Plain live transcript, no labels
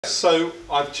So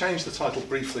I've changed the title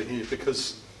briefly here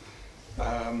because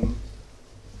I'm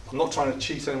not trying to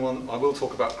cheat anyone. I will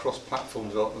talk about cross-platform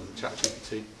development with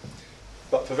ChatGPT,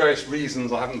 but for various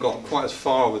reasons I haven't got quite as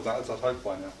far with that as I'd hoped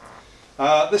by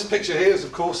now. This picture here is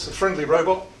of course a friendly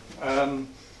robot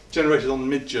generated on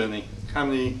Midjourney. How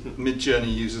many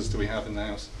Midjourney users do we have in the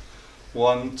house?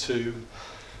 1, 2.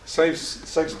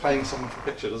 Saves paying someone for a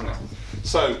picture, doesn't it?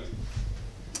 So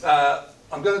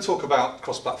I'm going to talk about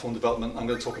cross-platform development. I'm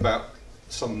going to talk about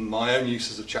some of my own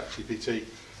uses of ChatGPT.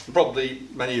 And probably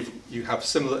many of you have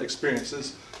similar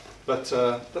experiences, but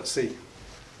let's see.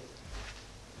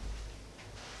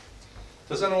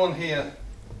 Does anyone here?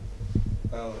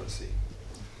 Let's see.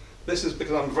 This is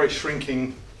because I'm a very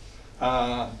shrinking,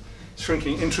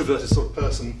 introverted sort of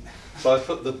person. So I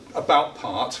put the about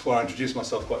part where I introduce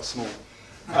myself quite small.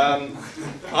 I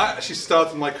actually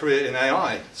started my career in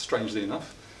AI, strangely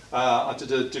enough. I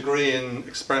did a degree in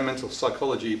experimental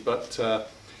psychology, but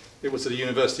it was at a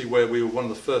university where we were one of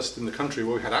the first in the country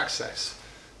where we had access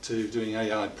to doing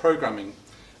AI programming.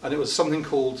 And it was something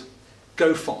called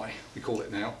GoFi, we call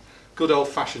it now, good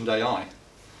old-fashioned AI,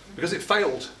 because it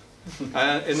failed.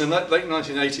 In the late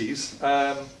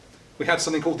 1980s, we had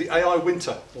something called the AI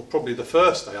winter, or probably the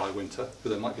first AI winter, but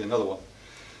there might be another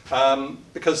one.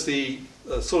 Because the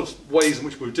sort of ways in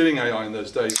which we were doing AI in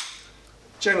those days,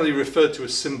 generally referred to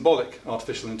as symbolic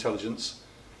artificial intelligence,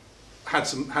 had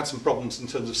some problems in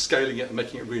terms of scaling it and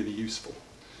making it really useful.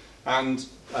 And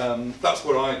that's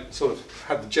where I sort of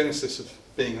had the genesis of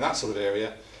being in that sort of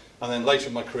area. And then later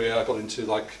in my career I got into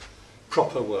like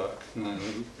proper work.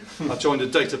 I joined a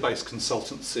database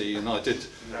consultancy and I did,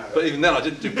 but even then I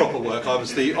didn't do proper work. I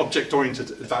was the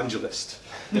object-oriented evangelist.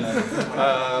 You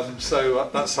know. So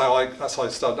that's how I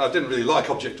started. I didn't really like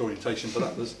object orientation, but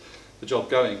that was the job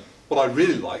going. What I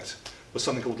really liked was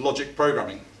something called logic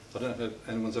programming. I don't know if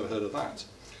anyone's ever heard of that.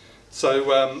 So,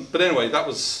 but anyway, that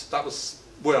was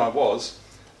where I was,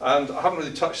 and I haven't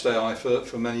really touched AI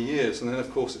for many years. And then, of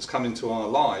course, it's come into our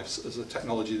lives as a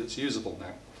technology that's usable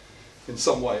now, in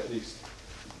some way at least.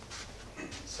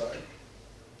 So,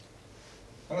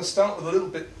 I'm going to start with a little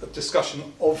bit of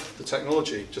discussion of the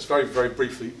technology, just very, very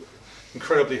briefly,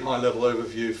 incredibly high-level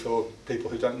overview for people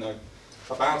who don't know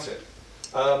about it.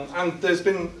 And there's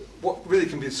been what really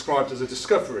can be described as a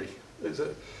discovery. It's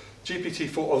a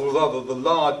GPT-4, or rather the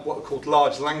what are called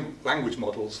large language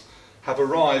models, have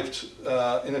arrived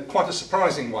in quite a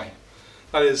surprising way.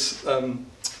 That is,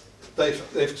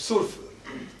 they've sort of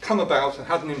come about and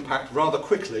had an impact rather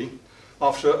quickly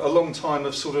after a long time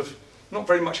of sort of not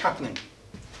very much happening.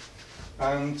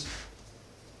 And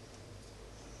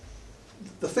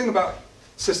the thing about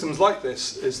systems like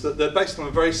this is that they're based on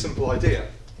a very simple idea.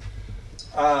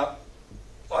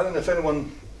 I don't know if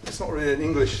anyone, it's not really an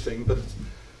English thing, but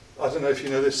I don't know if you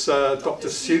know this Dr.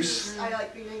 Seuss. I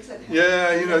like reading. So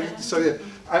yeah, you know, so yeah.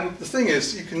 And the thing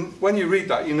is, you can, when you read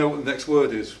that, you know what the next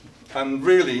word is. And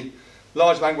really,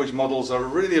 large language models are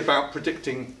really about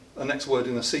predicting the next word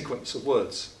in a sequence of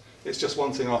words. It's just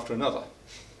one thing after another.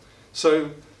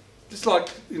 So it's like,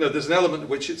 you know, there's an element in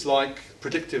which it's like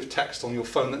predictive text on your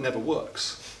phone that never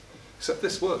works, except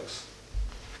this works.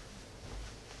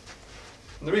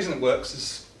 And the reason it works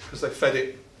is because they fed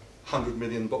it 100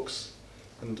 million books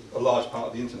and a large part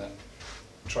of the internet,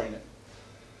 train it.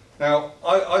 Now,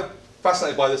 I'm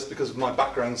fascinated by this because of my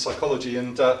background in psychology,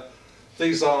 and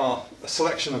these are a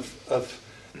selection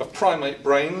of primate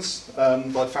brains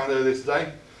that I found earlier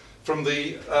today from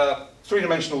the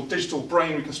three-dimensional digital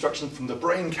brain reconstruction from the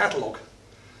brain catalogue.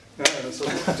 So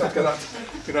get that,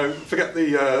 you know, forget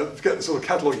the sort of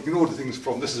catalogue you can order things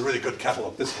from. This is a really good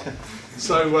catalogue, this one.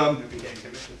 So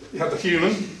you have the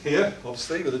human here,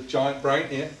 obviously, with a giant brain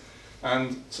here.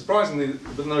 And surprisingly,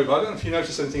 the Nova, I don't know if you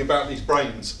notice anything about these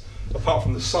brains, apart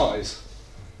from the size.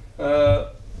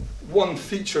 One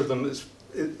feature of them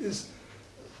is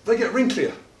they get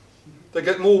wrinklier. They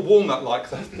get more walnut-like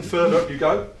the further up you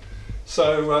go.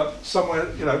 So somewhere,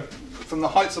 you know, from the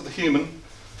heights of the human,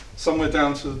 somewhere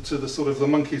down to the sort of the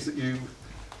monkeys that you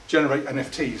generate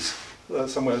NFTs,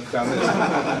 somewhere down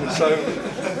there.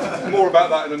 So more about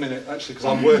that in a minute, actually, because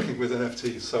I'm working with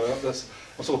NFTs. So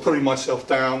I'm sort of putting myself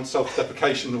down.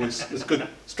 Self-deprecation is a good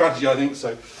strategy, I think.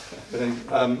 So,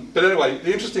 but anyway,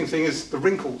 the interesting thing is the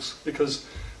wrinkles, because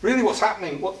really what's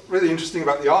happening, what's really interesting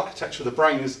about the architecture of the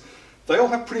brain is they all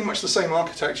have pretty much the same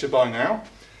architecture by now,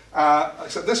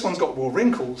 except this one's got more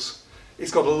wrinkles.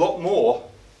 It's got a lot more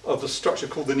of the structure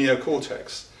called the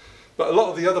neocortex, but a lot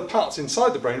of the other parts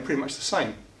inside the brain are pretty much the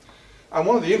same. And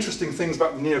one of the interesting things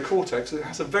about the neocortex is it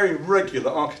has a very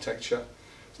regular architecture.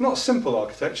 It's not a simple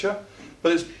architecture,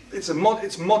 but it's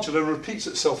modular and repeats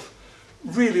itself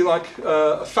really like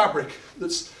a fabric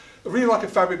that's really like a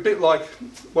fabric,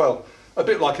 a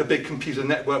bit like a big computer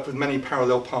network with many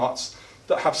parallel parts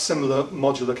that have similar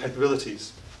modular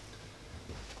capabilities.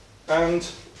 And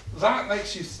that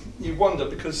makes you wonder,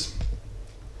 because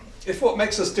if what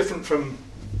makes us different from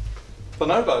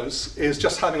bonobos is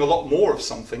just having a lot more of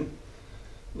something,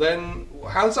 then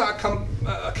how does that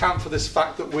account for this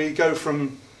fact that we go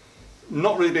from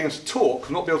not really being able to talk,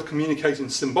 not be able to communicate in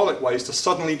symbolic ways, to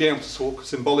suddenly being able to talk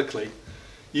symbolically,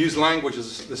 use language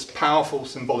as this powerful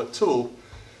symbolic tool?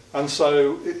 And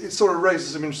so it sort of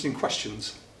raises some interesting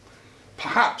questions.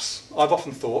 Perhaps, I've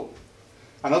often thought,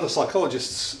 and other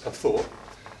psychologists have thought,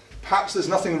 perhaps there's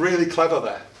nothing really clever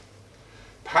there.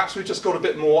 Perhaps we've just got a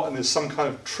bit more and there's some kind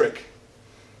of trick.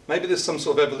 Maybe there's some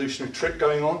sort of evolutionary trick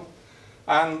going on.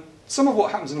 And some of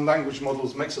what happens in language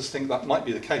models makes us think that might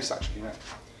be the case, actually.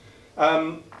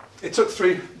 It took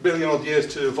 3 billion odd years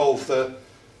to evolve the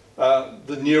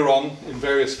neuron in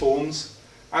various forms,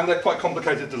 and they're quite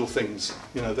complicated little things.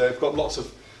 They've got lots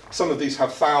of, some of these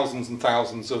have thousands and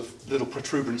thousands of little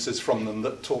protuberances from them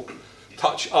that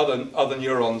touch other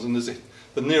neurons, and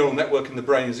the neural network in the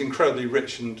brain is incredibly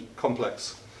rich and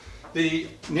complex. The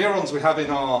neurons we have in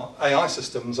our AI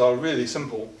systems are really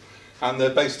simple, and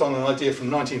they're based on an idea from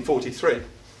 1943. And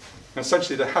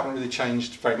essentially they haven't really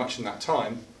changed very much in that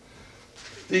time.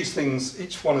 These things,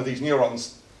 each one of these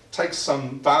neurons takes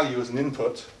some value as an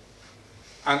input,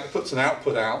 and it puts an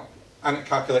output out, and it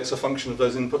calculates a function of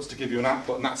those inputs to give you an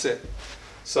output, and that's it.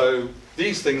 So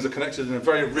these things are connected in a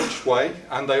very rich way,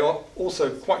 and they are also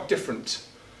quite different.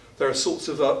 There are sorts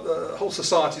of whole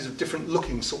societies of different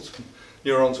looking sorts of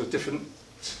neurons with different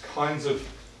kinds of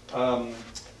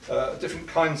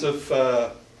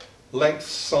lengths,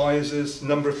 sizes,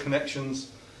 number of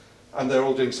connections, and they're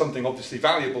all doing something obviously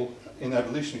valuable in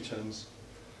evolutionary terms.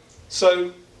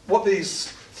 So what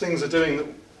these things are doing that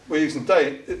we're using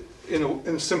today, in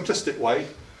a simplistic way,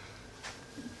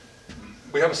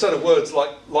 we have a set of words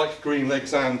like green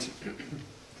legs, and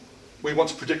we want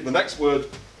to predict the next word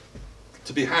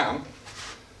to be ham.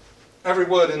 Every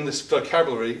word in this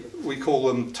vocabulary, we call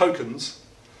them tokens,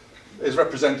 is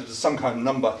represented as some kind of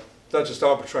number. They're just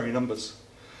arbitrary numbers.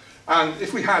 And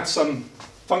if we had some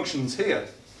functions here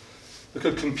that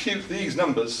could compute these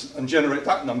numbers and generate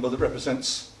that number that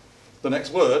represents the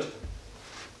next word,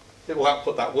 it will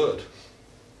output that word.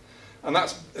 And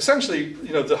that's essentially,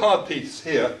 the hard piece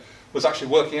here was actually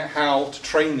working out how to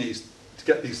train these, to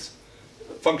get these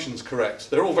functions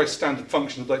correct. They're all very standard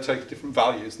functions, but they take different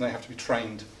values and they have to be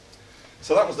trained.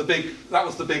 So that was the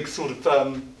big sort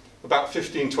of, about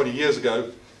 15, 20 years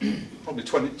ago, probably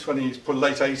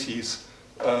late 80s,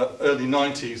 early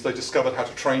 90s, they discovered how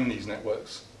to train these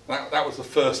networks. That was the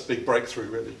first big breakthrough,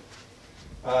 really.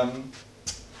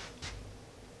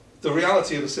 The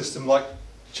reality of a system like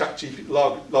ChatGPT,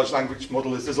 large language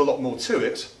model, is there's a lot more to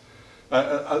it.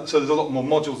 So there's a lot more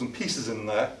modules and pieces in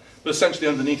there, but essentially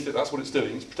underneath it, that's what it's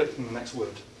doing. It's predicting the next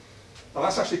word. And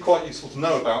that's actually quite useful to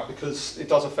know about, because it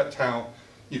does affect how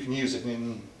you can use it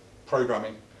in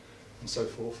programming and so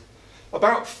forth. I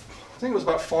think it was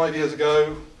about 5 years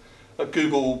ago, at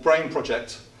Google Brain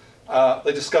Project,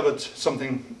 they discovered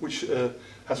something which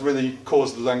has really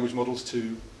caused the language models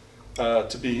to come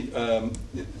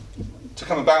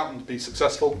about and to be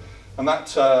successful. And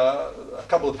that a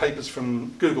couple of papers from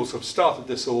Google sort of started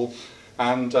this all,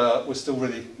 and we're still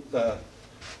really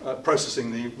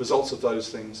processing the results of those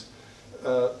things.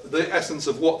 The essence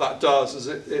of what that does is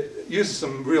it uses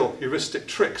some real heuristic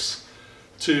tricks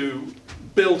to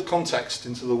build context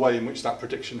into the way in which that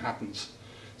prediction happens.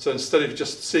 So instead of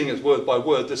just seeing it word by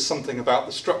word, there's something about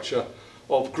the structure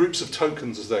of groups of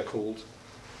tokens, as they're called.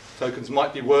 Tokens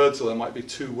might be words, or there might be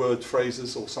 2-word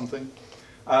phrases or something.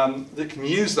 They can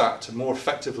use that to more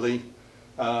effectively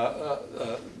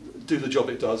do the job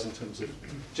it does in terms of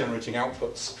generating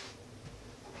outputs.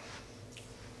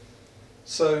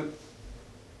 So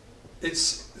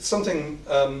it's something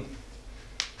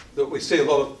that we see a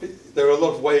lot of. There are a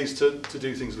lot of ways to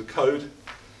do things with code.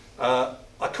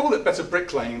 I call it better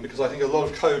bricklaying because I think a lot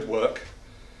of code work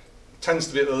tends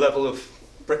to be at the level of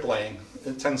bricklaying.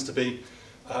 It tends to be,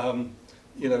 an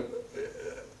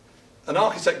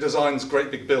architect designs great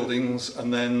big buildings,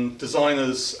 and then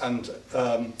designers and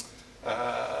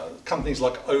companies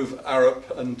like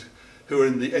Arup and who are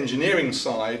in the engineering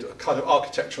side, kind of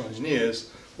architectural engineers,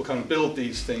 will kind of build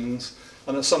these things,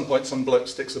 and at some point some bloke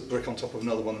sticks a brick on top of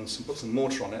another one and puts some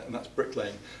mortar on it, and that's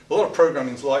bricklaying. A lot of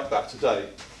programming is like that today.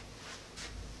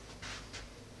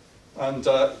 And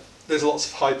there's lots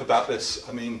of hype about this.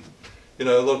 I mean, a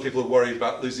lot of people are worried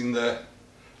about losing their...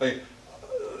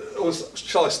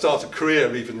 shall I start a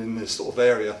career even in this sort of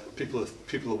area? People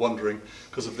are wondering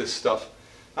because of this stuff.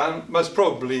 And most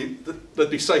probably, they'd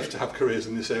be safe to have careers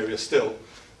in this area still.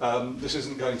 This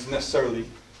isn't going to necessarily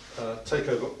take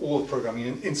over all of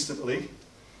programming instantly,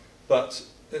 but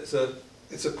it's a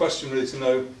question really to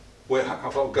know how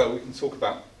far I'll go. We can talk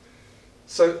about.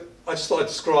 So I just thought I'd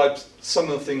describe some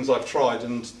of the things I've tried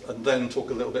and then talk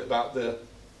a little bit about the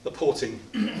porting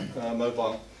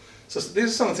mobile. So these are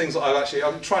some of the things that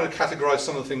I'm trying to categorize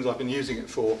some of the things I've been using it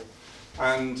for.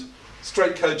 And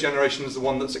straight code generation is the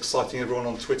one that's exciting everyone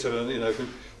on Twitter, and who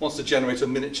wants to generate a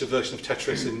miniature version of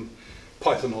Tetris in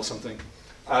Python or something.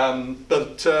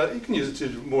 But you can use it to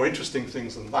do more interesting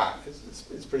things than that.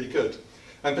 It's pretty good.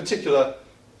 And in particular,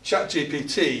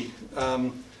 ChatGPT,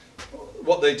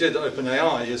 what they did at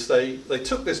OpenAI is they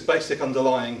took this basic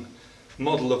underlying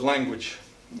model of language.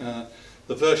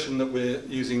 The version that we're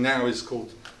using now is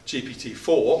called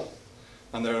GPT-4,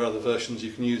 and there are other versions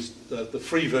you can use. The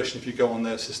free version, if you go on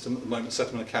their system at the moment, set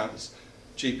up an account, is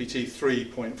GPT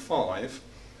 3.5.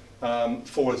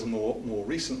 4 is a more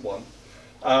recent one.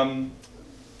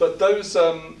 But those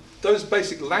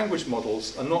basic language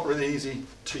models are not really easy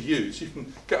to use. You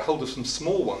can get hold of some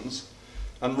small ones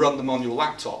and run them on your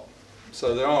laptop.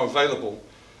 So they are available.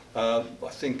 I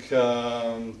think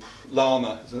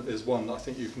Llama is one that I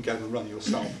think you can get and run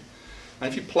yourself. And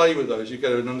if you play with those, you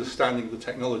get an understanding of the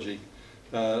technology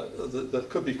that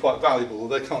could be quite valuable.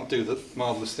 They can't do the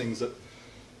marvellous things that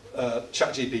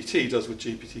ChatGPT does with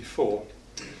GPT-4.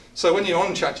 So when you're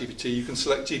on ChatGPT, you can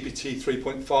select GPT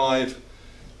 3.5,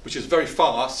 which is very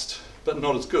fast, but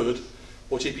not as good,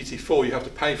 or GPT-4 you have to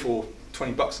pay for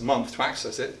 $20 a month to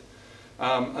access it,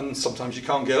 and sometimes you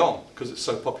can't get on because it's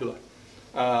so popular.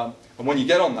 And when you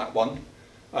get on that one,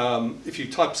 if you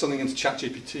type something into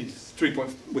ChatGPT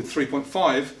with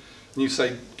 3.5 and you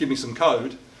say, give me some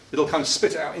code, it'll kind of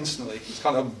spit it out instantly. It's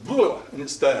kind of, and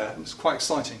it's there, and it's quite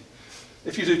exciting.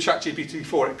 If you do ChatGPT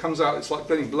 4, it comes out, it's like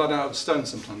getting blood out of a stone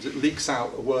sometimes. It leaks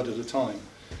out a word at a time.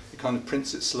 It kind of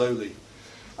prints it slowly.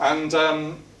 And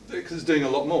because it's doing a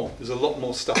lot more. There's a lot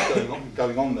more stuff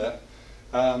going on there.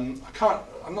 I'm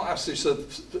not absolutely sure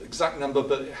the exact number,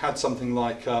 but it had something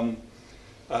like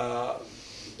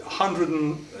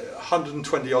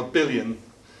 120 odd billion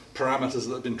parameters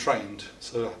that have been trained.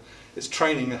 So it's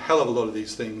training a hell of a lot of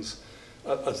these things.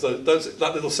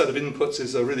 That little set of inputs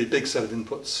is a really big set of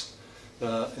inputs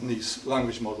in these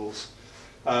language models.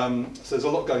 So there's a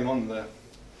lot going on there.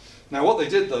 Now what they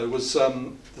did though was,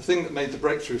 the thing that made the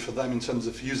breakthrough for them in terms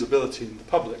of usability in the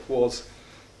public was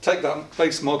take that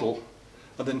base model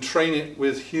and then train it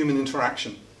with human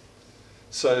interaction.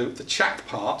 So the chat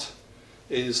part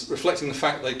is reflecting the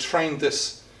fact they trained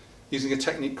this using a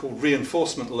technique called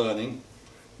reinforcement learning,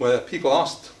 where people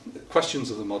asked questions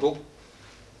of the model,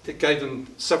 it gave them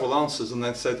several answers and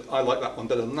then said, I like that one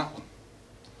better than that one.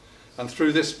 And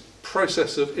through this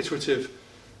process of iterative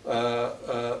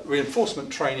reinforcement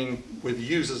training with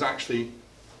users actually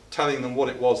telling them what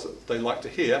it was that they liked to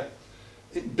hear,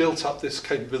 it built up this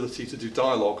capability to do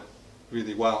dialogue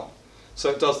really well. So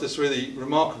it does this really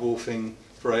remarkable thing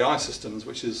for AI systems,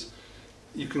 which is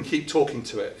you can keep talking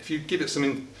to it. If you give it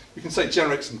something, you can say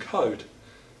generate some code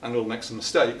and it'll make some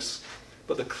mistakes,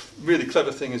 but the really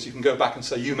clever thing is you can go back and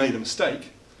say you made a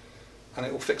mistake and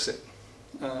it will fix it,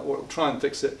 or it'll try and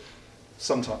fix it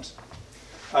sometimes.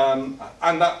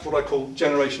 And that's what I call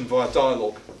generation via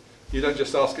dialogue. You don't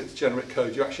just ask it to generate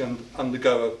code, you actually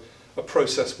undergo a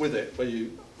process with it where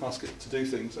you ask it to do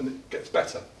things and it gets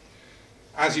better.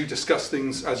 As you discuss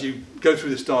things, as you go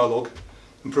through this dialogue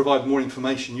and provide more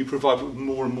information, you provide it with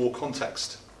more and more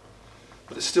context.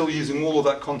 But it's still using all of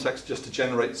that context just to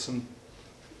generate some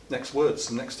next words,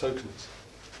 some next tokens.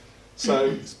 So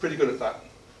it's pretty good at that.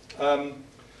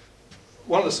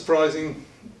 One of the surprising,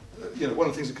 one of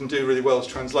the things it can do really well is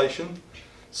translation.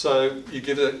 So you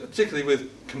give it, particularly with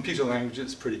computer language,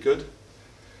 it's pretty good.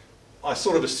 I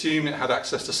sort of assume it had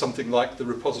access to something like the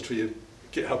repository,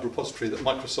 GitHub repository that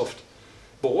Microsoft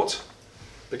bought,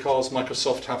 because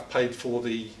Microsoft have paid for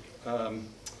the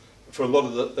for a lot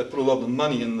of they put a lot of the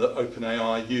money in that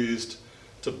OpenAI used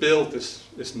to build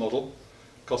this model.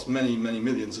 It cost many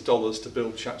millions of dollars to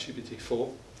build ChatGPT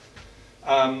 4.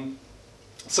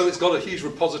 So it's got a huge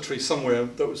repository somewhere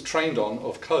that was trained on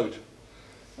of code.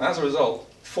 And as a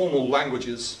result, formal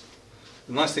languages,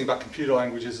 the nice thing about computer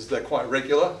languages is they're quite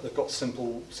regular. They've got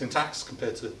simple syntax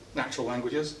compared to natural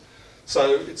languages.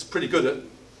 So it's pretty good at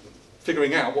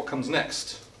figuring out what comes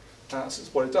next. That's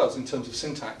what it does in terms of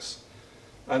syntax.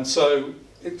 And so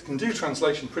it can do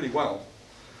translation pretty well.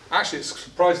 Actually, it's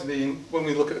surprisingly, when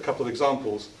we look at a couple of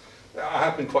examples, I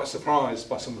have been quite surprised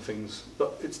by some of the things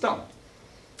that it's done.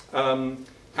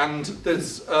 And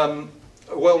there's a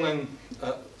well-known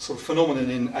sort of phenomenon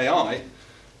in AI.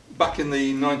 Back in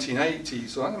the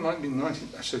 1980s, or it might be it was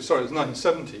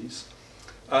 1970s,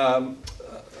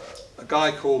 a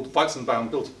guy called Weizenbaum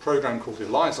built a program called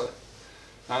ELIZA.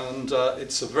 And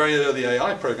it's a very early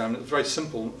AI program. It was very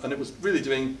simple, and it was really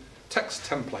doing text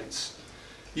templates.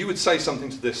 You would say something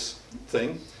to this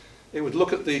thing. It would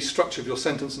look at the structure of your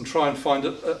sentence and try and find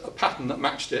a pattern that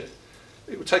matched it.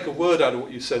 It would take a word out of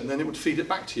what you said, and then it would feed it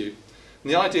back to you.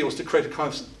 And the idea was to create a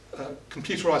kind of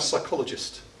computerized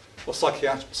psychologist, or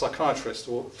psychiatrist,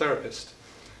 or therapist.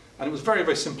 And it was very,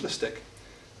 very simplistic.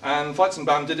 And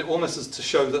Weizenbaum did it almost as to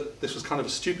show that this was kind of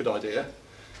a stupid idea,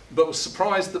 but was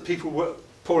surprised that people were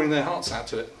pouring their hearts out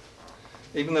to it,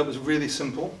 even though it was really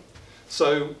simple.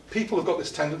 So people have got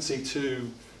this tendency to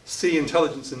see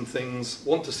intelligence in things,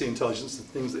 want to see intelligence in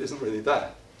things that isn't really there,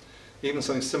 even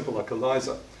something simple like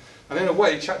ELIZA. And in a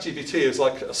way, ChatGPT is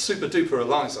like a super duper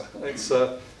ELIZA. It's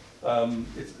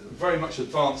very much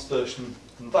advanced version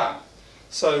than that.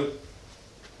 So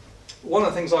one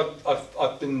of the things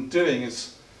I've been doing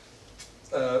is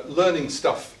learning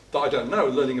stuff that I don't know,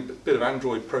 learning a bit of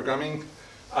Android programming,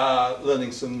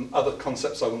 learning some other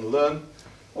concepts I want to learn.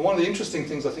 And one of the interesting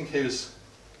things I think here is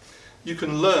you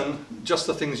can learn just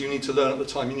the things you need to learn at the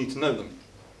time you need to know them.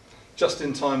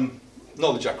 Just-in-time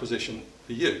knowledge acquisition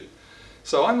for you.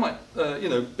 So I might,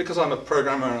 because I'm a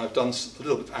programmer and I've done a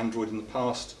little bit of Android in the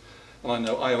past, and I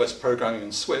know iOS programming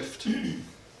and Swift,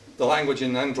 the language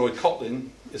in Android Kotlin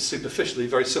is superficially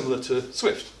very similar to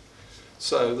Swift.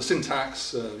 So the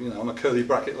syntax, I'm a curly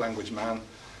bracket language man,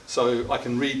 so I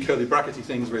can read curly brackety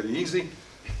things really easy.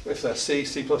 If they're C,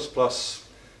 C++,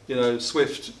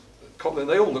 Swift, Kotlin,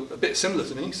 they all look a bit similar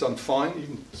to me, so I'm fine.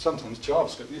 Even sometimes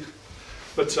JavaScript.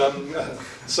 But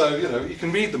so you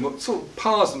can read them, sort of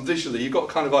parse them visually. You've got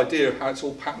a kind of idea of how it's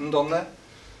all patterned on there.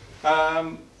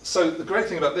 So the great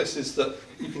thing about this is that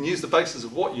you can use the basis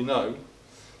of what you know,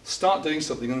 start doing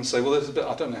something, and say, well, there's a bit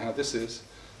I don't know how this is.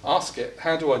 Ask it,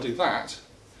 how do I do that?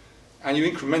 And you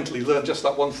incrementally learn just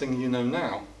that one thing you know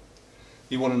now.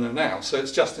 You want to know now. So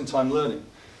it's just-in-time learning.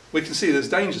 We can see there's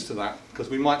dangers to that because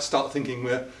we might start thinking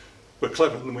we're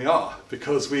cleverer than we are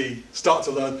because we start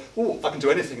to learn, oh, I can do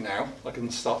anything now. I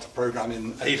can start to program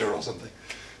in Ada or something.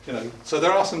 So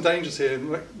there are some dangers here.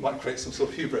 It might create some sort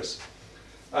of hubris.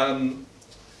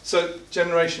 So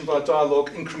generation by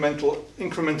dialogue,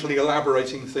 incrementally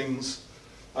elaborating things.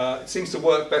 It seems to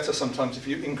work better sometimes if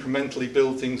you incrementally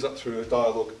build things up through a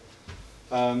dialogue.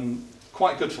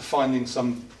 Quite good for finding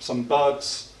some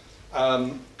bugs.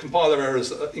 Compiler errors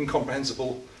that are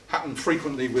incomprehensible happen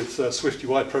frequently with Swift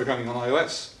UI programming on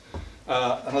iOS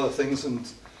and other things, and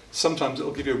sometimes it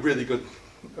will give you a really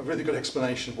good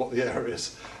explanation of what the error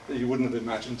is that you wouldn't have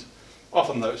imagined.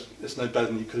 Often though, it's no better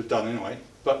than you could have done anyway,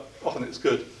 but often it's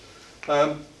good.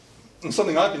 And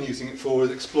something I've been using it for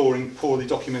is exploring poorly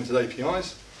documented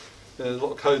APIs. There's a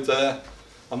lot of code there.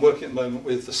 I'm working at the moment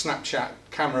with the Snapchat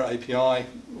camera API,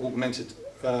 augmented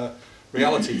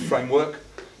reality framework,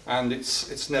 and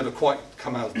it's never quite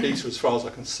come out of beta as far as I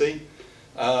can see.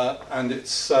 And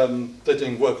they're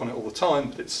doing work on it all the time,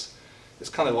 but it's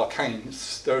kind of arcane.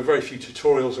 There are very few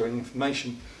tutorials or any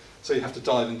information, so you have to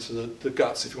dive into the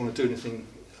guts if you want to do anything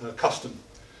custom.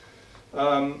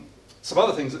 Some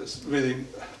other things that's really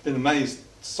been amazed,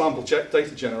 sample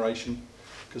data generation,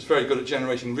 because very good at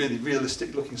generating really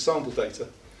realistic looking sample data.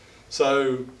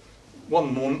 So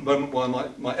one moment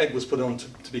while my egg was put on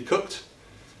to be cooked,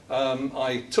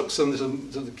 I took some, this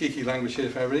is the geeky language here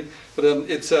for everybody,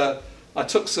 but I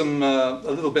took some, a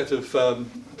little bit of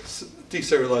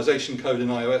deserialization code in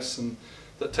iOS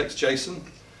that takes JSON.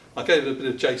 I gave it a bit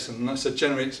of JSON and I said,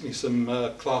 generate me some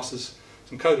classes,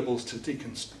 some codables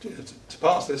to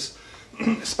parse this.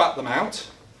 It spat them out.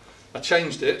 I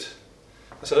changed it.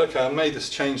 I said, okay, I made this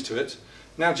change to it.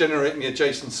 Now generate me a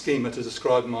JSON schema to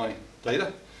describe my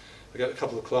data. I got a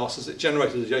couple of classes. It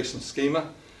generated a JSON schema.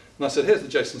 And I said, here's the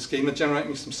JSON schema, generate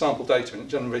me some sample data. And it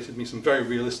generated me some very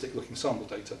realistic looking sample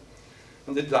data.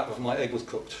 And did that when my egg was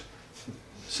cooked.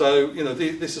 So,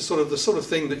 this is the sort of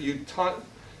thing that you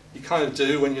kind of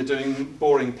do when you're doing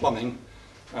boring plumbing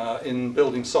in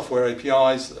building software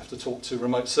APIs that have to talk to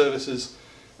remote services.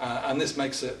 And this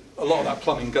makes a lot of that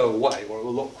plumbing go away, or a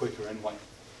lot quicker anyway.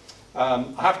 I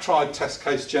have tried test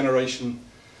case generation.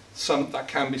 Some that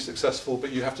can be successful,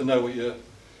 but you have to know you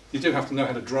do have to know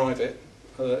how to drive it.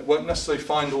 It won't necessarily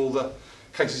find all the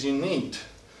cases you need.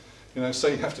 So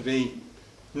you have to be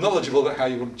knowledgeable about how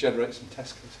you want to generate some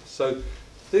test cases. So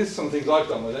these are some things I've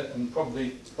done with it, and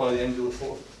probably by the end you'll have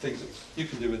thought of things that you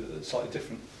can do with it that are slightly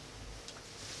different.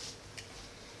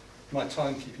 My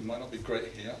timekeeping might not be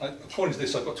great here. According to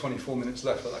this, I've got 24 minutes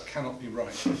left, but that cannot be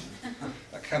right.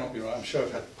 That cannot be right. I'm sure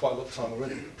I've had quite a lot of time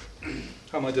already.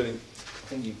 How am I doing? I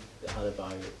think you had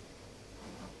about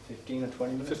 15 or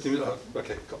 20 minutes. 15 minutes, oh,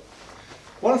 okay. Got.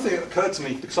 One thing that occurred to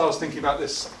me, because I was thinking about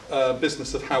this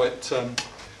business of how it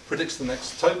predicts the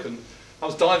next token, I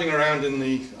was diving around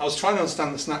I was trying to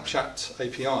understand the Snapchat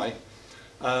API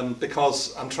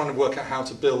because I'm trying to work out how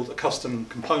to build a custom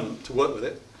component to work with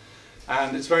it.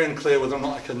 And it's very unclear whether or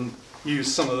not I can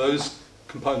use some of those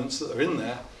components that are in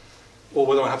there, or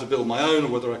whether I have to build my own, or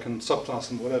whether I can subclass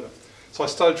them, or whatever. So I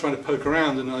started trying to poke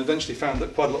around, and I eventually found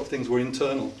that quite a lot of things were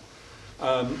internal.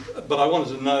 But I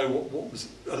wanted to know what was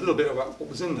a little bit about what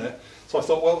was in there. So I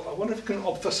thought, well, I wonder if you can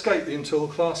obfuscate the internal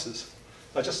classes.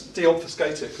 I just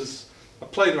de-obfuscate it, because I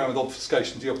played around with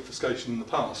obfuscation, de-obfuscation in the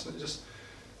past, and it just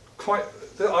quite.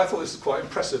 I thought this was quite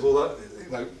impressive, although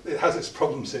it has its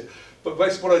problems here. But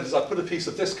basically what I did is I put a piece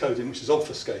of this code in which is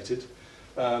obfuscated,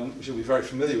 which you'll be very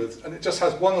familiar with, and it just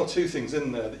has one or two things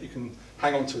in there that you can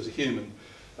hang on to as a human.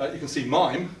 You can see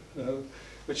MIME,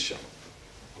 which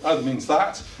either means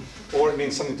that, or it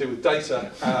means something to do with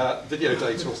data, video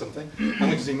data or something. And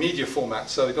we can see media format,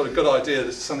 so they've got a good idea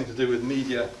this is something to do with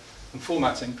media and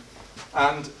formatting.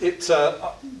 And it,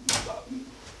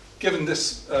 given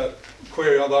this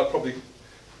query, although I probably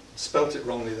spelt it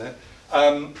wrongly there,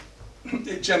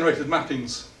 it generated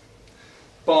mappings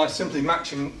by simply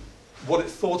matching what it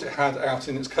thought it had out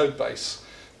in its code base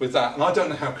with that. And I don't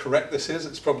know how correct this is.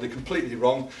 It's probably completely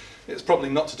wrong. It's probably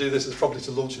not to do this. It's probably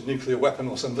to launch a nuclear weapon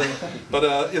or something. But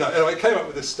anyway, it came up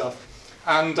with this stuff,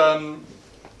 and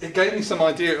it gave me some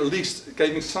idea. At least it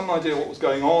gave me some idea what was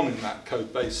going on in that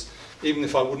code base, even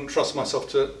if I wouldn't trust myself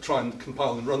to try and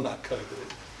compile and run that code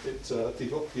that it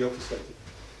de-obfuscated.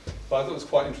 But I thought it was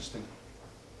quite interesting.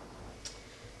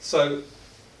 So,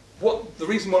 the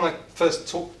reason when I first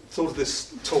thought of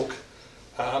this talk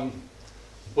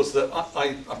was that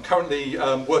I'm currently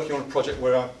working on a project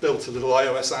where I've built a little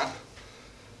iOS app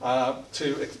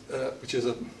which is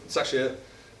it's actually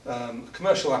a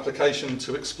commercial application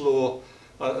to explore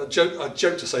a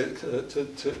joke to say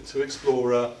to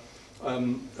explore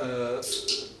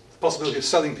the possibility of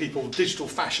selling people digital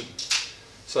fashion.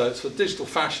 So it's for digital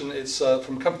fashion. It's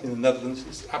from a company in the Netherlands.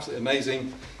 It's absolutely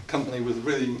amazing company with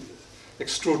really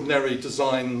extraordinary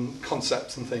design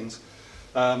concepts and things.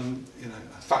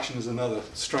 Fashion is another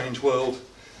strange world.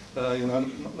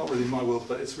 Not really my world,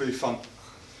 but it's really fun.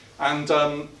 And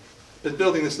been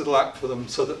building this little app for them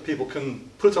so that people can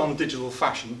put on digital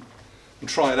fashion and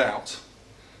try it out,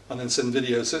 and then send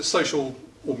videos. So it's social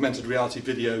augmented reality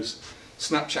videos,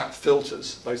 Snapchat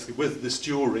filters, basically with this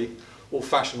jewellery, or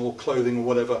fashion, or clothing, or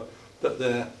whatever that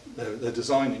they're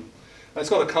designing. And it's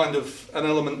got a kind of an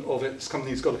element of it. This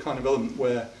company's got a kind of element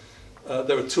where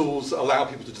there are tools that allow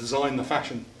people to design the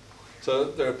fashion. So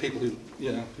there are people who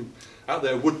out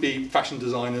there would be fashion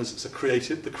designers. It's the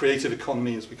creative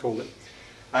economy, as we call it.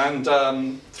 And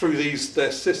through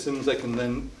their systems, they can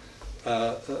then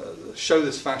show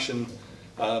this fashion,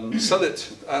 sell it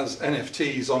as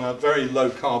NFTs on a very low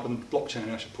carbon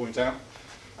blockchain, I should point out,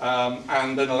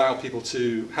 and then allow people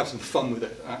to have some fun with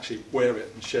it, actually wear it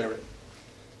and share it.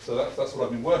 So that's what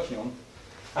I've been working on.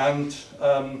 And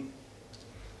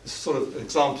this is sort of an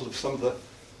example of some of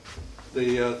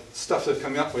the stuff they're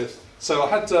coming up with. So I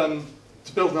had to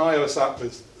build an iOS app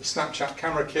with a Snapchat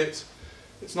camera kit.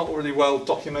 It's not really well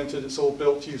documented. It's all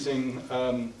built using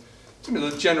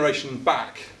the generation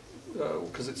back,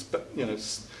 because it's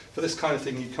for this kind of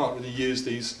thing you can't really use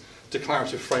these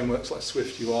declarative frameworks like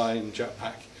Swift UI and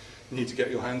Jetpack. You need to get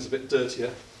your hands a bit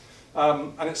dirtier.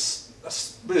 And it's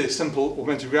really a simple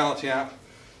augmented reality app.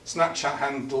 Snapchat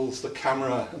handles the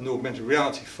camera and the augmented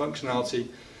reality functionality,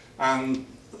 and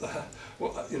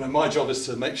my job is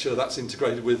to make sure that's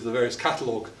integrated with the various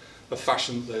catalogue of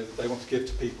fashion they want to give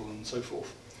to people and so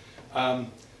forth.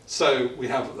 So we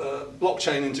have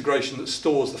blockchain integration that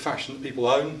stores the fashion that people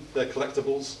own, their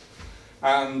collectibles,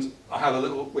 and we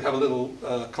have a little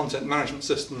content management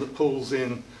system that pulls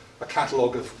in a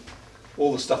catalogue of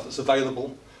all the stuff that's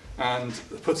available and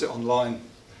puts it online.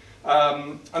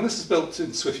 And this is built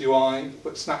in Swift UI,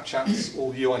 but Snapchat's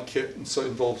all UI kit, and so it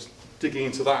involves digging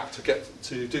into that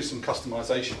to do some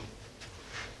customization.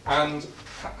 And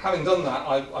having done that,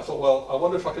 I thought, well, I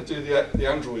wonder if I could do the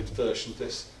Android version of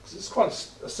this, because it's quite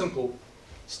a simple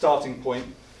starting point.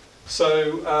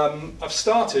 So I've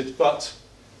started, but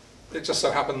it just so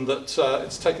happened that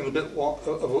it's taken a bit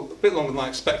longer than I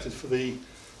expected for the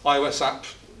iOS app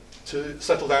to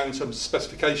settle down in terms of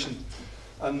specification.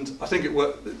 And I think it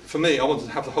worked. For me, I wanted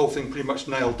to have the whole thing pretty much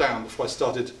nailed down before I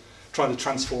started trying to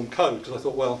transform code, because I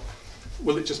thought, well,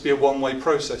 will it just be a one-way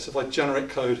process? If I generate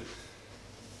code,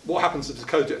 what happens if the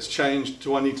code gets changed?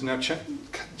 Do I need to now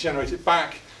generate it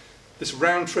back? This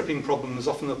round-tripping problem is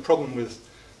often a problem with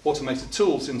automated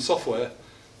tools in software.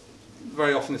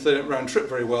 Very often, if they don't round-trip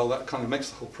very well, that kind of makes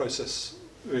the whole process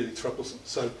really troublesome.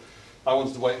 So I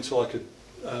wanted to wait until I could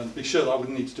be sure that I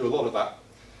wouldn't need to do a lot of that.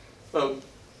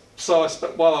 So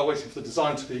while I was waiting for the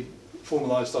design to be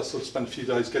formalised, I sort of spent a few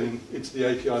days getting into the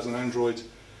APIs on Android,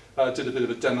 did a bit of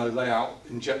a demo layout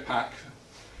in Jetpack,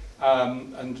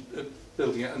 and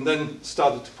building it, and then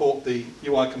started to port the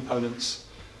UI components.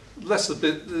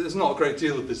 There's not a great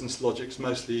deal of business logic, it's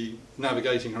mostly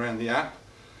navigating around the app.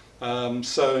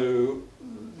 So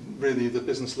really the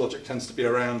business logic tends to be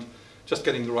around just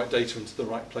getting the right data into the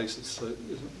right places, so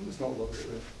there's not a lot of it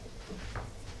really.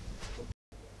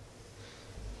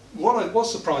 What I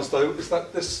was surprised though is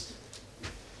that this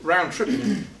round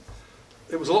tripping,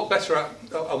 it was a lot better at,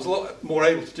 I was a lot more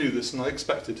able to do this than I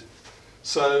expected.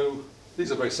 So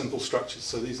these are very simple structures,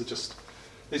 so these are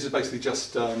basically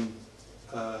just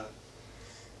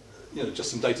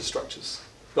just some data structures.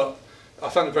 But I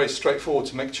found it very straightforward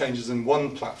to make changes in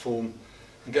one platform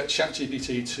and get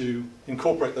ChatGPT to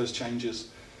incorporate those changes,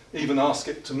 even ask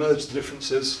it to merge the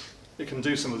differences. It can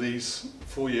do some of these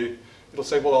for you. It'll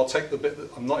say, well, I'll take the bit that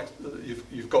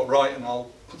you've got right and I'll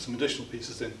put some additional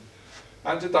pieces in.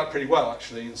 And it did that pretty well,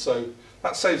 actually. And so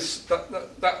that saves,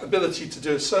 that ability to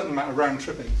do a certain amount of round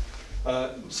tripping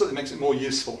certainly makes it more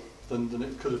useful than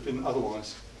it could have been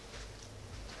otherwise.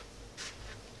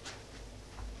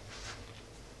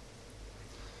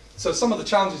 So some of the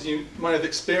challenges you may have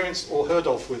experienced or heard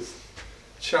of with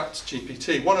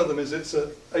ChatGPT, one of them is its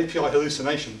API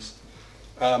hallucinations.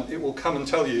 It will come and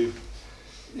tell you,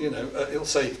 it'll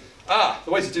say,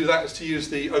 the way to do that is to use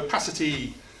the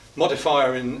opacity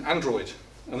modifier in Android.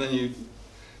 And then you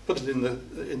put it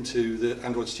into the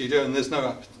Android Studio and there's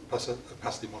no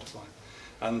opacity modifier.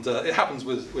 And it happens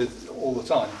with all the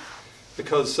time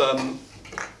because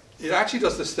it actually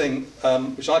does this thing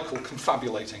which I call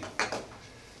confabulating.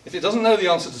 If it doesn't know the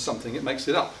answer to something, it makes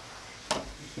it up.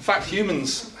 In fact,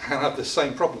 humans have this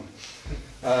same problem.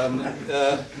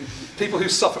 People who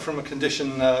suffer from a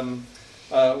condition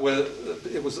where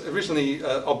it was originally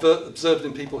observed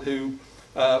in people who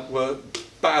were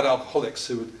bad alcoholics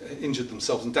who had injured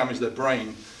themselves and damaged their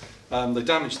brain. They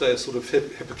damaged their sort of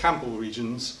hippocampal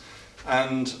regions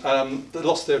and they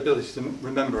lost their ability to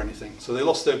remember anything. So they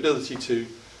lost their ability to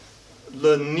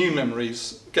learn new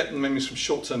memories, get the memories from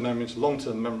short-term memory to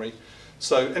long-term memory.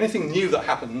 So anything new that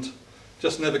happened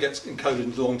just never gets encoded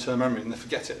into long-term memory and they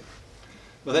forget it.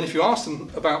 But then if you ask them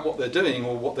about what they're doing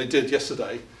or what they did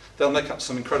yesterday, they'll make up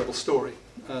some incredible story.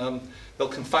 They'll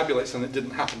confabulate something that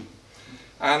didn't happen.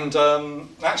 And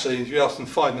actually, if you ask them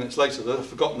 5 minutes later, they'll have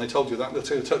forgotten they told you that, they'll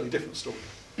tell you a totally different story.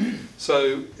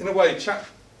 So in a way,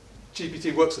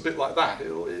 ChatGPT works a bit like that.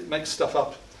 It makes stuff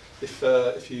up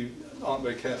if you aren't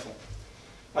very careful.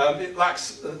 It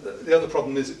lacks, the other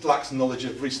problem is it lacks knowledge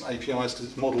of recent APIs because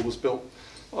its model was built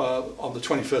on the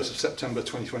 21st of September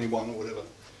 2021 or whatever.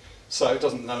 So it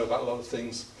doesn't know about a lot of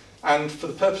things. And for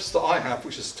the purpose that I have,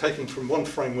 which is taking from one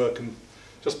framework and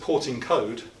just porting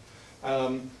code,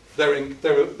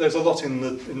 there's a lot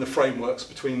in the frameworks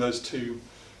between those two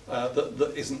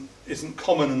that isn't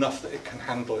common enough that it can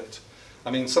handle it.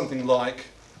 I mean, something like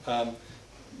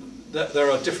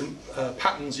there are different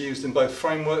patterns used in both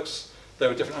frameworks. There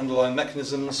are different underlying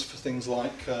mechanisms for things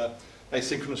like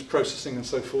asynchronous processing and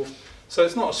so forth. So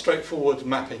it's not a straightforward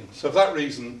mapping. So for that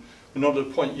reason, we're not at a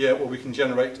point yet where we can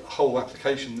generate a whole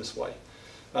application this way.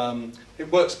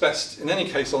 It works best, in any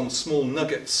case, on small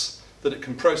nuggets that it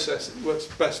can process. It works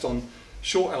best on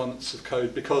short elements of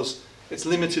code because it's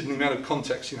limited in the amount of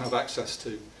context you have access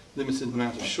to, limited in the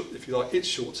amount of, if you like, its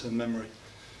short-term memory.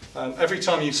 Every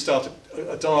time you start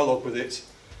a dialogue with it,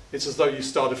 it's as though you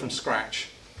started from scratch.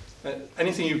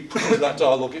 Anything you put into that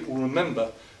dialogue, it will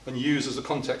remember and use as a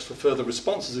context for further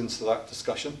responses into that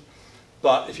discussion.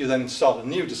 But if you then start a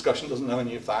new discussion, it doesn't know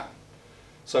any of that.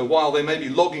 So while they may be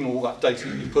logging all that data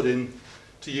that you put in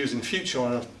to use in future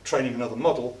on training another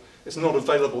model, it's not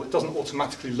available. It doesn't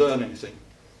automatically learn anything.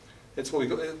 It's what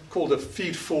we've called a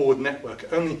feed-forward network. It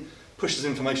only pushes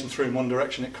information through in one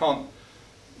direction. It can't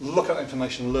look at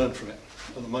information and learn from it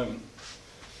at the moment.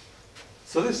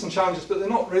 So there's some challenges, but they're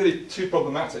not really too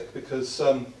problematic because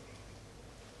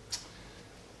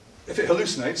if it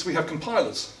hallucinates, we have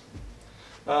compilers.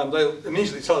 They'll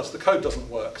immediately tell us the code doesn't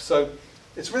work. So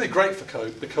it's really great for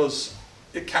code because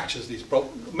it catches these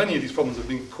problems. Many of these problems have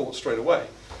been caught straight away.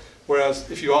 Whereas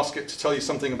if you ask it to tell you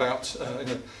something about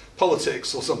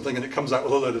politics or something and it comes out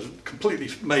with a load of completely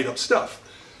made up stuff,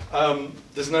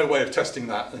 There's no way of testing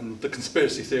that, and the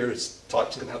conspiracy theorist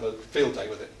types can have a field day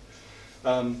with it.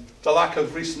 The lack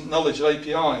of recent knowledge of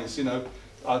APIs,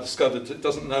 I discovered it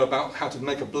doesn't know about how to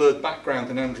make a blurred background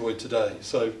in Android today,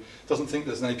 so it doesn't think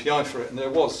there's an API for it, and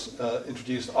there was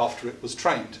introduced after it was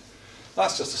trained.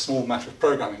 That's just a small matter of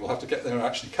programming. We'll have to get there and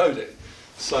actually code it,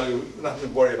 so nothing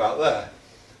to worry about there.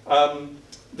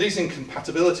 These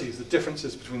incompatibilities, the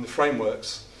differences between the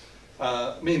frameworks,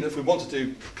 mean that if we want to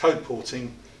do code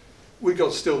porting, we've got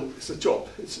it's a job.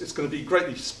 It's going to be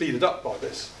greatly speeded up by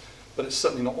this, but it's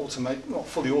certainly not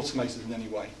fully automated in any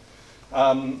way.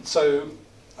 And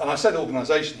I said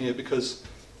organisation here because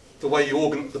the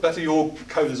better your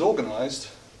code is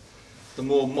organised, the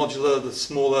more modular, the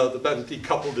smaller, the better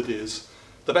decoupled it is,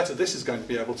 the better this is going to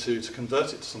be able to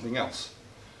convert it to something else.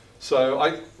 So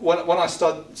when I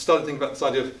started thinking about this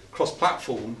idea of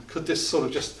cross-platform, could this sort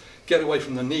of just get away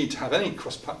from the need to have any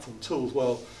cross-platform tools?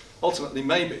 Well, ultimately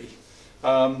maybe.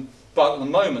 But at the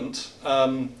moment,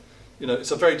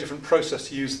 it's a very different process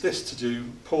to use this to do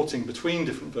porting between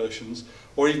different versions,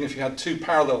 or even if you had two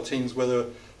parallel teams where they're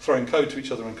throwing code to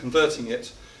each other and converting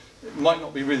it, it might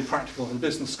not be really practical in a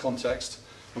business context,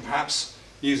 and perhaps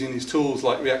using these tools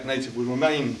like React Native will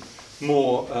remain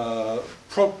more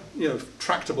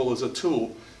tractable as a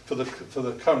tool for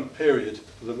the current period,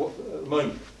 at the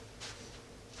moment.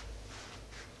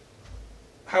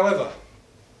 However,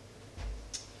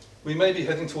 we may be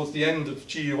heading towards the end of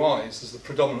GUIs as the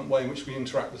predominant way in which we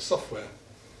interact with software,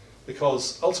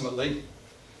 because ultimately,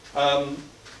 if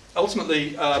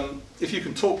you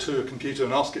can talk to a computer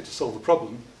and ask it to solve a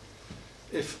problem,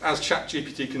 if, as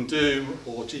ChatGPT can do,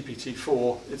 or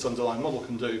GPT-4, its underlying model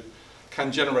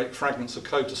can generate fragments of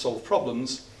code to solve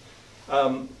problems,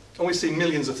 and we see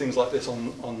millions of things like this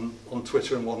on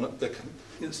Twitter and whatnot.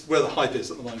 It's where the hype is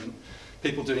at the moment.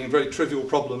 People doing very trivial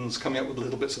problems, coming up with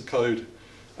little bits of code,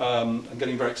 and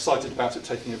getting very excited about it,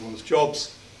 taking everyone's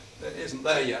jobs. It isn't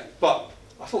there yet, but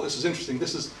I thought this was interesting.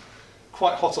 This is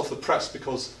quite hot off the press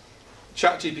because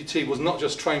ChatGPT was not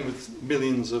just trained with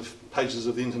millions of pages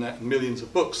of the internet and millions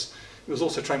of books, it was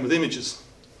also trained with images.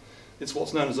 It's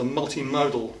what's known as a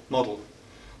multimodal model.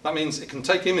 That means it can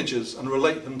take images and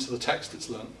relate them to the text it's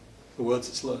learned, the words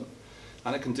it's learned.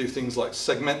 And it can do things like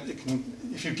segment.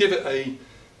 If you give it a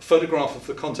photograph of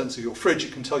the contents of your fridge,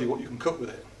 it can tell you what you can cook with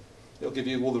it. It'll give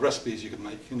you all the recipes you can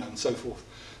make, and so forth.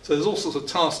 So there's all sorts of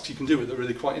tasks you can do with it that are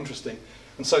really quite interesting.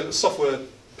 And so the software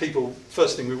people,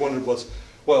 first thing we wondered was,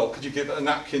 well, could you give it a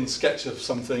napkin sketch of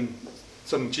some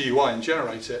GUI and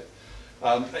generate it?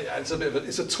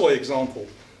 It's a toy example,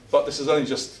 but this has only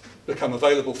just become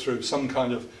available through some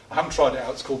kind of, I haven't tried it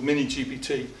out, it's called Mini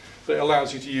GPT, but it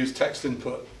allows you to use text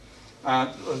input,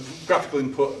 graphical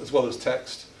input as well as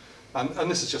text.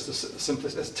 And this is just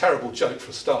it's a terrible joke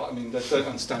for a start. I mean, they don't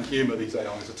understand humour, these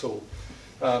AIs at all.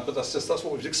 But that's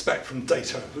what we'd expect from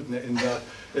data, wouldn't it,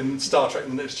 in Star Trek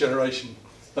The Next Generation.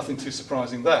 Nothing too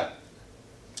surprising there.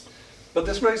 But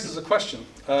this raises a question.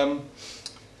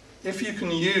 If you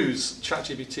can use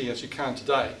ChatGPT as you can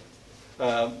today,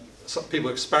 some people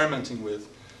are experimenting with,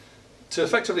 to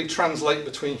effectively translate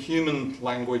between human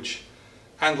language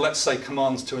and, let's say,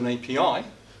 commands to an API.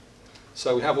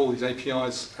 So we have all these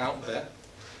APIs out there.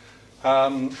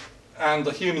 And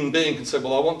the human being can say,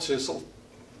 well, I want to sort of,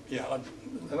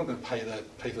 they're not going to pay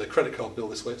for their credit card bill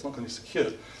this way, it's not going to be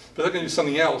secure. But they're going to do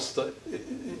something else that,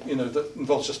 that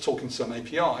involves just talking to some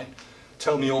API,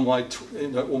 tell me all my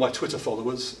Twitter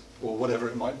followers, or whatever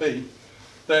it might be,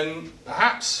 then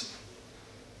perhaps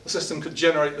the system could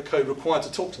generate the code required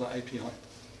to talk to that API.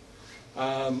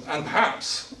 And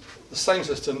perhaps the same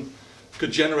system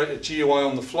could generate a GUI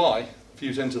on the fly for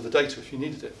you to enter the data if you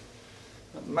needed it.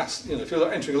 If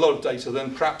you're entering a lot of data,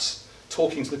 then perhaps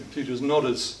talking to the computer is not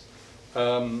as,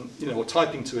 or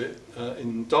typing to it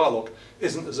in dialogue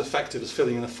isn't as effective as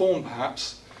filling in a form,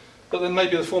 perhaps. But then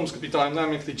maybe the forms could be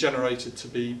dynamically generated to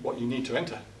be what you need to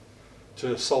enter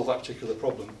to solve that particular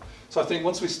problem. So I think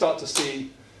once we start to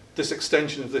see this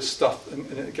extension of this stuff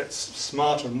and it gets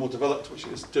smarter and more developed, which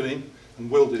it is doing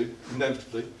and will do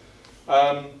inevitably,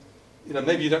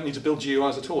 maybe you don't need to build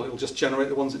GUIs at all. It will just generate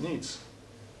the ones it needs.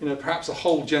 Perhaps a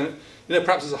whole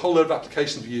perhaps there's a whole load of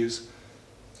applications we use.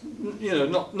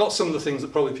 Not some of the things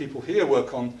that probably people here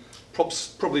work on.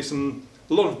 Probably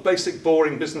a lot of basic,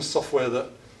 boring business software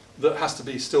that has to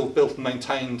be still built and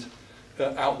maintained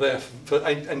out there for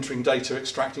entering data,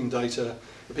 extracting data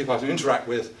that people have to interact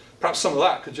with. Perhaps some of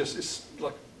that could just,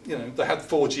 they had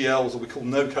 4GLs, or we call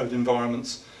no-code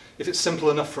environments. If it's simple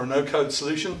enough for a no-code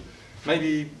solution,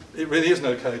 maybe it really is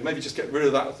no-code. Maybe just get rid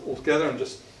of that altogether and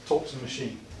just talk to the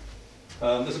machine.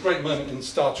 There's a great moment in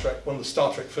Star Trek, one of the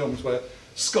Star Trek films, where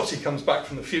Scotty comes back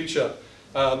from the future,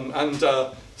 and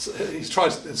he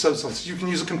tries, so you can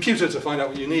use a computer to find out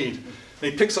what you need.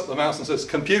 And he picks up the mouse and says,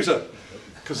 computer.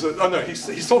 Because, oh no,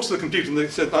 he talks to the computer and they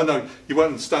said, oh no, you won't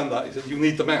understand that. He said, you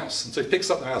need the mouse. And so he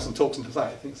picks up the mouse and talks into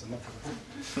that. He thinks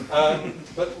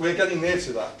enough. But we're getting near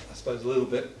to that, I suppose, a little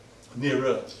bit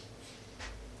nearer.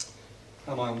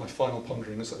 Am I on my final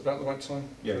pondering? Is that about the right time?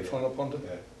 Yeah. Final ponder?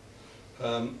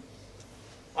 Yeah.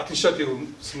 I can show people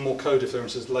some more code if they're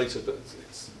interested later, but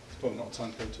it's probably not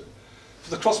time to go into it. For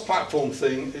the cross-platform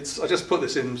thing, I just put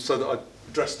this in so that I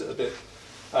addressed it a bit.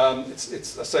 I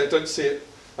say I don't see it.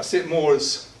 I see it more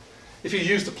as, if you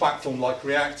use the platform like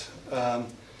React,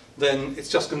 then it's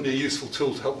just going to be a useful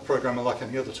tool to help the programmer like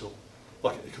any other tool.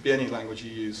 Like it could be any language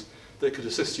you use that it could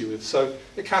assist you with. So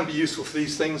it can be useful for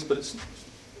these things, but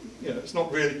it's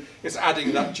not really. It's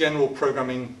adding that general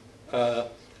programming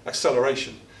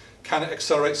acceleration. Can it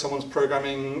accelerate someone's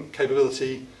programming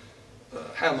capability?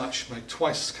 How much? Maybe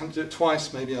twice. Can you do it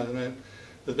twice? Maybe, I don't know.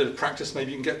 With a bit of practice,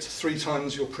 maybe you can get to 3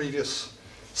 times your previous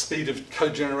speed of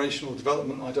code generation or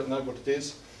development. I don't know what it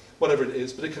is, whatever it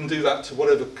is, but it can do that to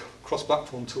whatever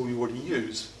cross-platform tool you already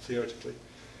use, theoretically.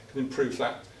 It can improve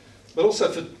that. But also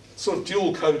for sort of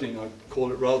dual coding, I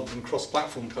call it, rather than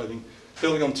cross-platform coding,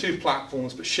 building on 2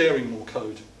 platforms but sharing more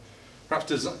code.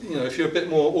 Perhaps, if you're a bit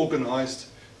more organized,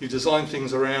 you design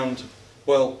things around,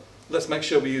 well, let's make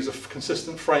sure we use a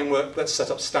consistent framework, let's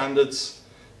set up standards.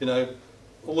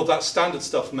 All of that standard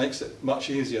stuff makes it much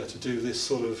easier to do this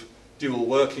sort of dual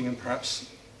working and perhaps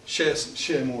share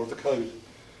more of the code.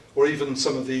 Or even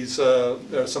some of these,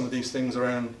 there are some of these things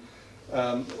around,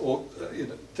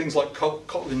 things like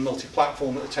Kotlin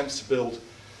multi-platform that attempts to build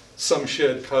some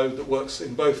shared code that works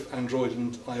in both Android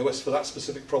and iOS for that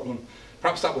specific problem.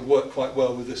 Perhaps that would work quite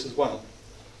well with this as well.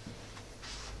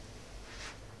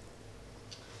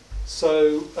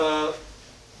 So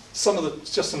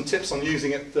just some tips on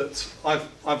using it that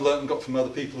I've learned and got from other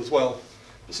people as well.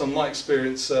 But some of my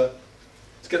experience to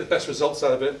get the best results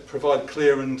out of it, provide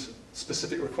clear and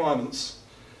specific requirements,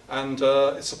 and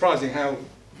it's surprising how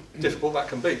difficult that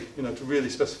can be. To really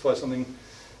specify something.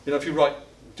 If you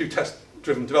do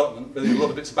test-driven development, really a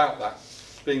lot of it's about that,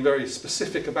 being very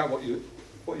specific about what you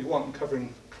want and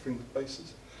covering the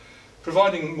bases.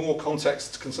 Providing more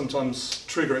context can sometimes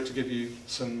trigger it to give you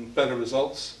some better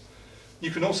results. You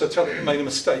can also tell it you made a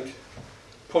mistake,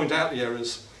 point out the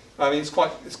errors. I mean, it's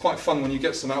quite fun when you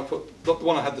get some output. The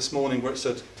one I had this morning where it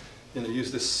said,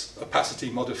 use this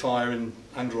opacity modifier in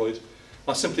Android.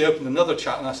 I simply opened another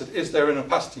chat and I said, is there an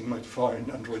opacity modifier in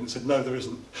Android? And it said, no, there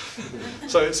isn't.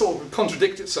 So it sort of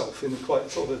contradicts itself in quite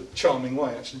sort of a charming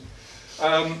way, actually.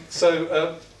 And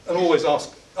always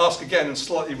ask again and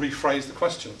slightly rephrase the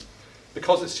question.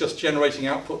 Because it's just generating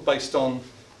output based on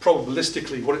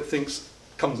probabilistically what it thinks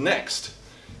comes next,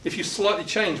 if you slightly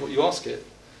change what you ask it,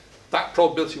 that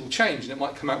probability will change and it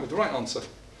might come out with the right answer.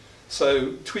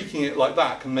 So tweaking it like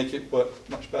that can make it work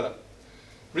much better.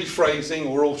 Rephrasing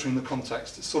or altering the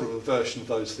context is sort of a version of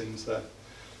those things there.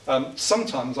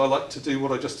 Sometimes I like to do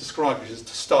what I just described, which is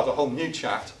to start a whole new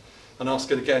chat and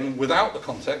ask it again without the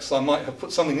context. I might have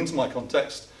put something into my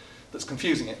context that's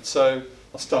confusing it, so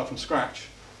I'll start from scratch.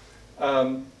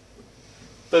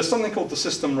 There's something called the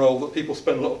system role that people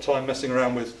spend a lot of time messing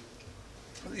around with.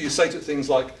 You say to things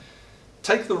like,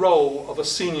 take the role of a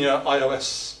senior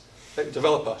iOS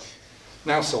developer,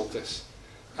 now solve this.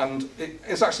 And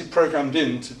it's actually programmed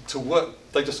in to work,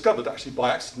 they discovered actually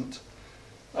by accident,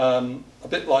 a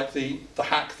bit like the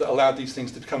hack that allowed these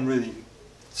things to become really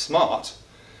smart,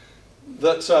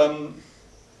 that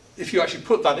if you actually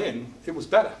put that in, it was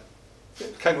better.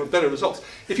 It came with better results.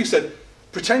 If you said,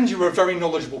 pretend you were a very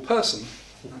knowledgeable person,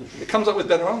 it comes up with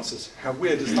better answers. How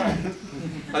weird is that?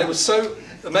 And it was so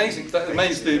amazing, that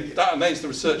amazed the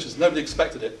researchers. Nobody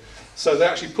expected it. So they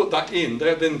actually put that in.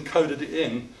 They then coded it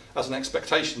in as an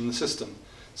expectation in the system.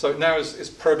 So it now is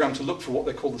programmed to look for what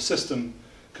they call the system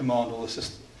command, or the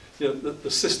system,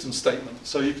 the system statement.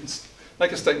 So you can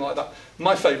make a statement like that.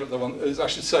 My favourite one is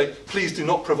actually say, please do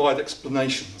not provide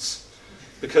explanations.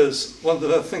 Because one of the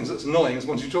other things that's annoying is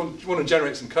once you want to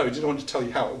generate some code, you don't want to tell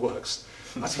you how it works.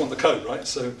 I just want the code, right?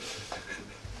 So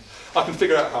I can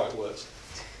figure out how it works.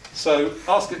 So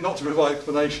ask it not to provide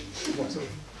explanations.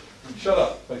 Shut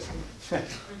up, basically.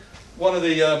 One of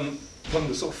the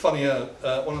sort of funnier,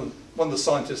 one of the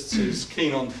scientists who's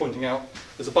keen on pointing out,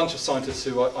 there's a bunch of scientists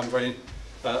who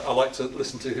I like to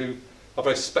listen to, who are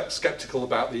very skeptical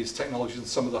about these technologies and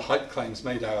some of the hype claims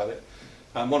made out of it.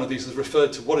 And one of these is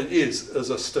referred to what it is as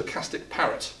a stochastic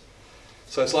parrot.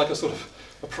 So it's like a sort of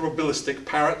a probabilistic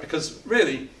parrot, because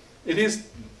really it is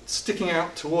sticking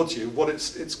out towards you what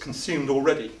it's consumed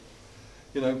already.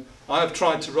 You know, I have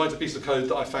tried to write a piece of code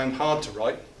that I found hard to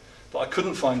write, that I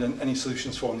couldn't find any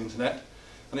solutions for on the internet,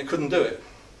 and it couldn't do it.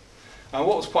 And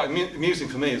what was quite amusing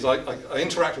for me is I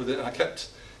interacted with it and I kept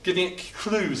giving it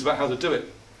clues about how to do it.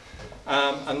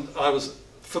 And I was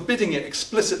forbidding it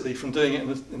explicitly from doing it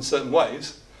in certain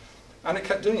ways, and it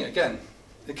kept doing it again.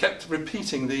 It kept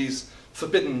repeating these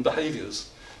forbidden behaviours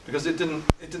because it didn't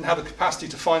have the capacity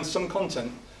to find some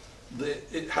content that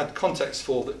it had context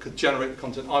for that could generate the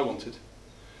content I wanted.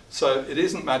 So it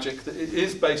isn't magic, it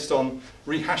is based on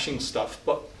rehashing stuff,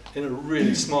 but in a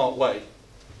really smart way.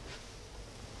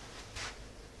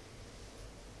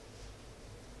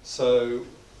 So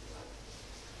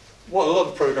what a lot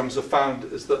of programmers have found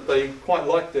is that they quite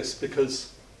like this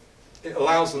because it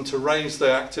allows them to raise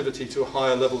their activity to a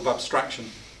higher level of abstraction.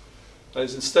 That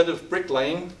is, instead of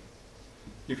bricklaying,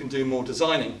 you can do more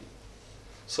designing.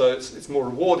 So it's more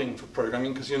rewarding for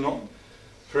programming because you're not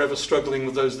forever struggling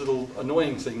with those little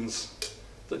annoying things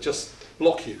that just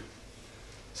block you.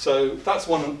 So that's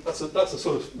a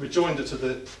sort of rejoinder to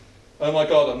the, oh my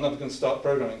God, I'm never going to start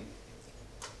programming.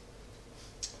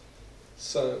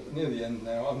 So near the end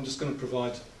now, I'm just going to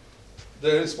provide,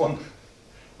 there is one,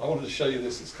 I wanted to show you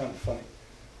this, it's kind of funny.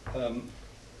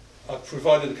 I've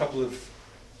provided a couple of,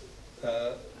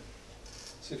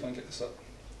 see if I can get this up.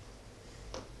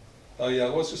 Oh yeah, I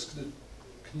was just going to,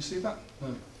 can you see that?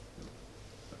 No.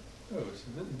 Oh, it's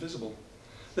invisible.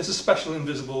 This is a special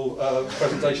invisible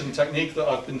presentation technique that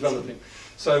I've been developing.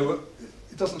 So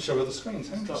it doesn't show other screens.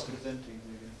 Stop presenting.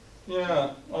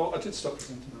 Yeah, I did stop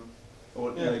presenting.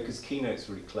 Or, yeah, because Keynote's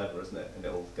really clever, isn't it? And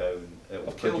it'll go and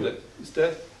I've killed it. It's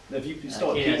dead. No, if you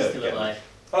start Keynote again, alive.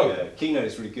 Oh, yeah, Keynote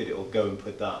is really good. It'll go and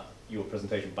put your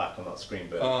presentation back on that screen,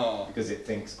 but because it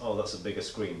thinks, oh, that's a bigger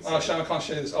screen. So. I can't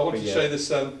show you this. I wanted to show you this.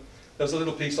 There's a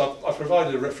little piece. I've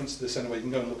provided a reference to this anyway. You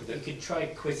can go and look at it. You could try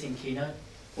quitting Keynote.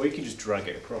 Or you can just drag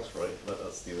it across, right?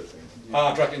 That's the other thing.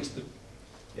 Drag it into the.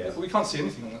 Yeah. But we can't see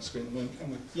anything on that screen at the moment,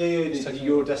 can we? Yeah,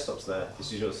 your desktop's there.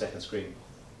 This is your second screen.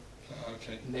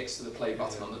 Okay. Next to the play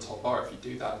button on the top bar, if you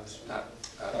do that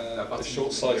button, the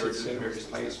short-sighted various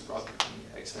plays rather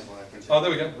than extend. Oh, there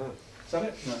we go. Is that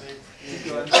it? No.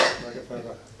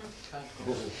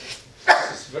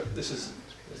 This is.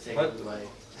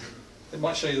 It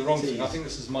might show you the wrong thing. I think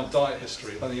this is my diet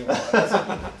history. I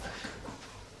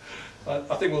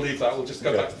think we'll leave that. We'll just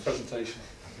go back to the presentation.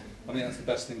 I think that's the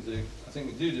best thing to do. I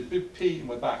think we do big P and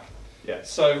we're back. Yeah.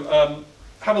 So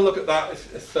have a look at that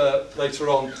if later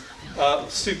on.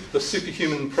 The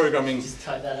superhuman programming. Just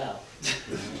type that out.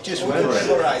 Just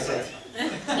memorize it.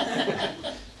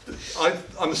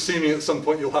 I'm assuming at some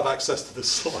point you'll have access to this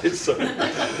slide, so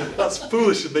that's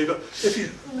foolish of me. But if you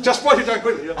just write it down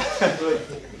quickly.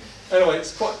 Anyway,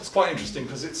 it's quite interesting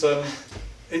because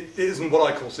it isn't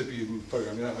what I call superhuman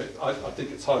programming. You know, I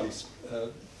think it's highly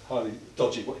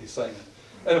dodgy what he's saying.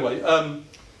 Anyway,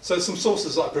 so some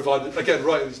sources that I provided. Again,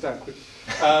 write these down quickly.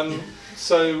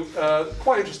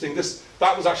 Quite interesting.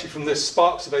 That was actually from this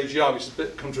Sparks of AGI, which is a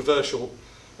bit controversial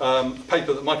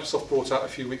paper that Microsoft brought out a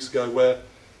few weeks ago, where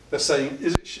they're saying,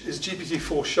 is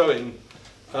GPT-4 showing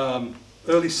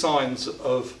early signs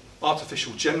of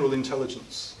artificial general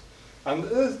intelligence? And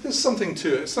there's something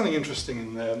to it. It's something interesting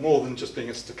in there, more than just being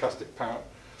a stochastic parrot.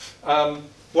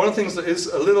 One of the things that is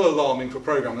a little alarming for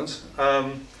programmers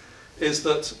is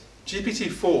that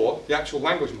GPT-4, the actual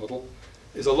language model,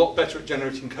 is a lot better at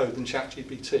generating code than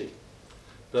ChatGPT.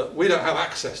 But we don't have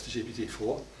access to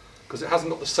GPT-4 because it hasn't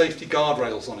got the safety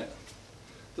guardrails on it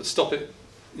that stop it,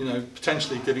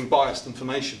 potentially giving biased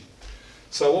information.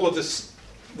 So all of this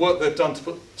work they've done to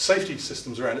put safety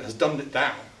systems around it has dumbed it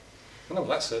down. I don't know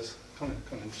what that says. Kind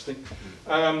of interesting.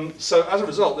 So as a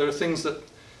result, there are things that,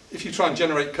 if you try and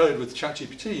generate code with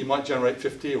ChatGPT, you might generate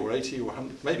 50 or 80 or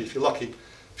 100, maybe if you're lucky,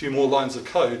 a few more lines of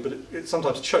code, but it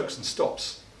sometimes chokes and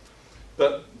stops.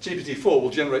 But GPT-4 will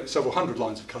generate several hundred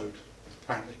lines of code,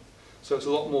 apparently. So it's a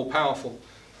lot more powerful,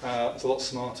 it's a lot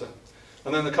smarter.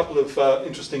 And then a couple of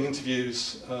interesting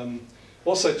interviews.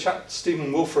 Also,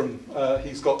 Stephen Wolfram,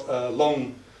 he's got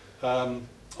long,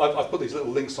 I've put these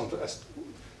little links on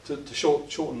to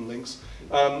shorten links.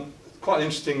 Quite an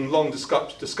interesting long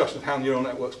discussion of how neural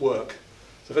networks work.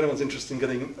 So if anyone's interested in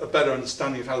getting a better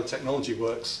understanding of how the technology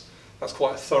works, that's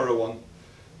quite a thorough one.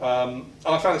 And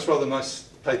I found this rather nice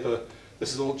paper.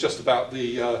 This is all just about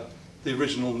the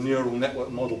original neural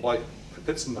network model by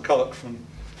Pitts and McCulloch from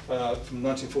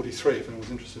 1943, if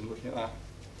anyone's interested in looking at that.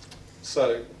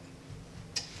 So,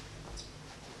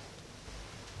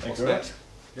 thanks very much.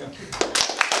 Yeah.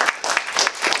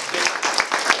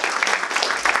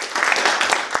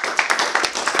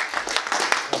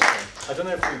 I don't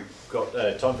know if we've got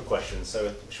time for questions,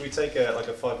 so should we take like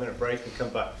a 5-minute break and come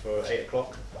back for 8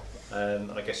 o'clock?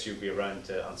 I guess you'll be around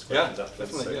to answer questions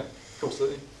afterwards. Definitely, so. yeah. Cool.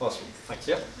 Absolutely. Awesome, thanks.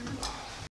 Yeah.